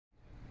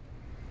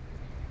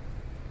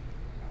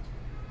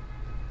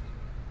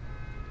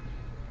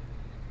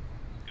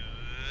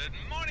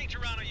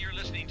Toronto, you're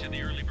listening to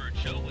the Early Bird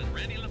Show with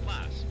Randy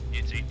LaPlace.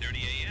 It's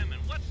 8:30 a.m.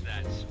 and what's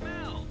that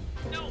smell?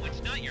 No,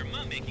 it's not your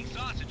mom making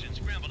sausage and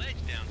scrambled eggs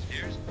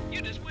downstairs.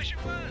 You just wish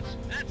it was.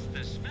 That's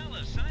the smell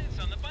of science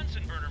on the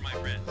Bunsen burner, my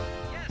friends.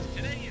 Yes,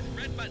 today is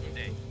Red Button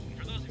Day. And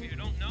for those of you who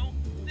don't know,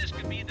 this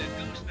could be the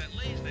goose that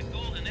lays the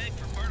golden egg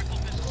for particle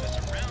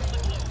physicists around the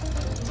globe.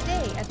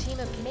 Today, a team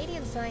of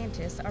Canadian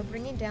scientists are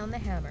bringing down the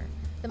hammer,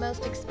 the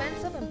most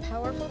expensive and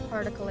powerful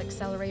particle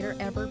accelerator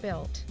ever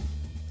built.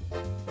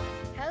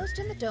 Housed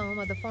in the dome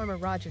of the former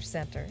Rogers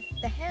Center,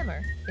 the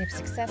hammer, if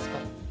successful,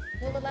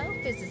 will allow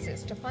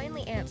physicists to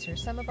finally answer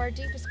some of our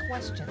deepest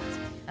questions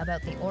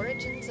about the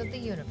origins of the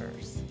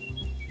universe.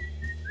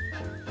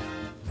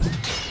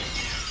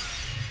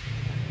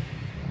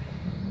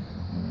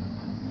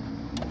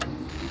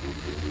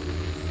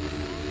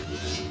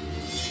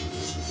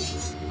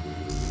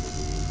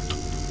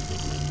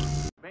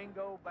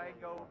 Bingo,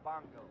 bango,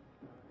 bongo.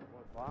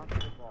 We're on to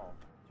the ball.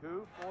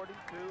 2:42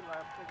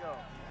 left to go.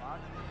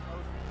 Watch the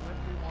coach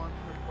 51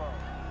 to throw.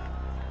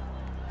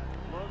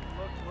 Look,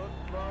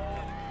 throw.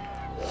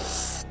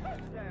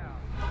 Touchdown.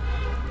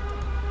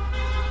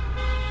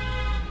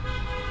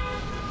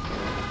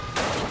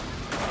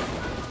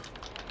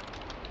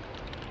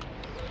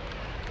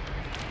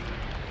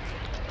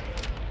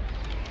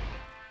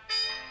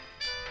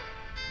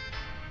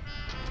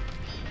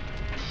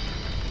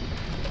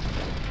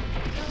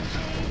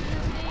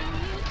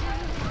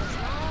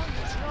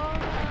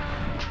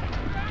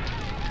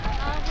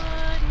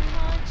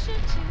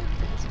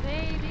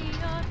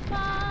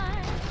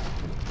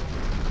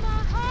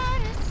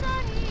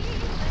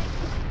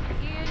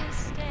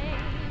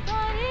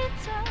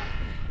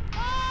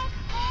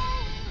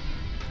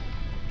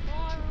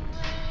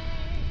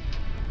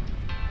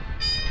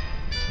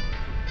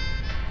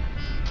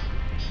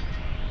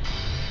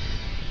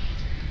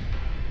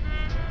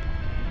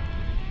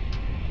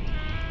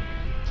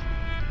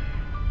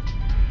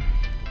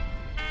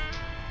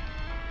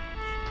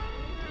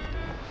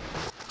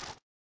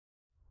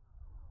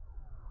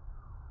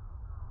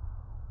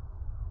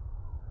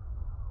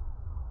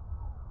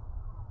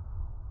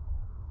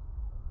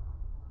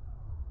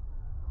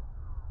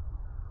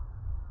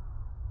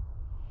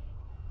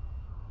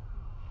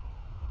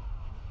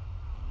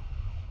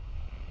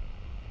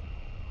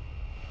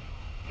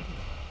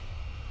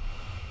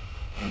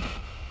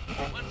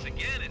 Once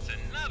again, it's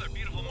another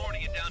beautiful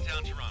morning in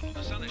downtown Toronto.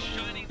 The sun is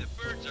shining, the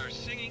birds are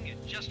singing,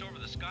 and just over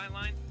the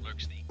skyline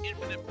lurks the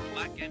infinite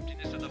black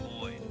emptiness of the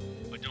void.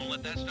 But don't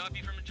let that stop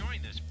you from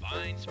enjoying this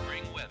fine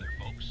spring weather,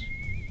 folks.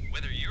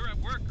 Whether you're at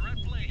work or at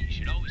play, you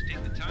should always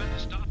take the time to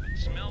stop and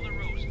smell the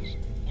roses,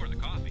 or the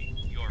coffee,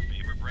 your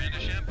favorite brand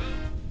of shampoo,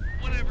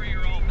 whatever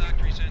your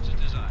olfactory senses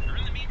desire.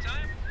 In the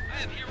meantime, I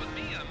have here with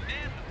me a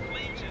man who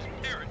claims his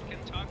parrot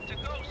can talk to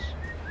ghosts.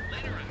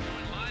 Later, I'm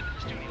joined live in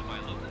the studio by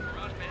local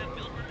garage band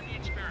Milburn and the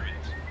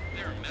Experiments.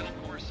 They're a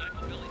metalcore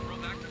psychobilly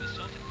throwback to the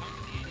Celtic punk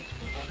of the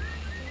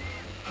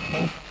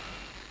 80s.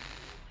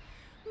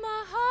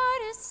 My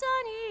heart is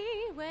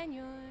sunny when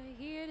you're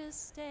here to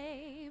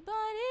stay,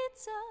 but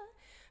it's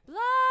a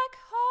black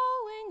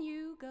hole when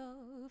you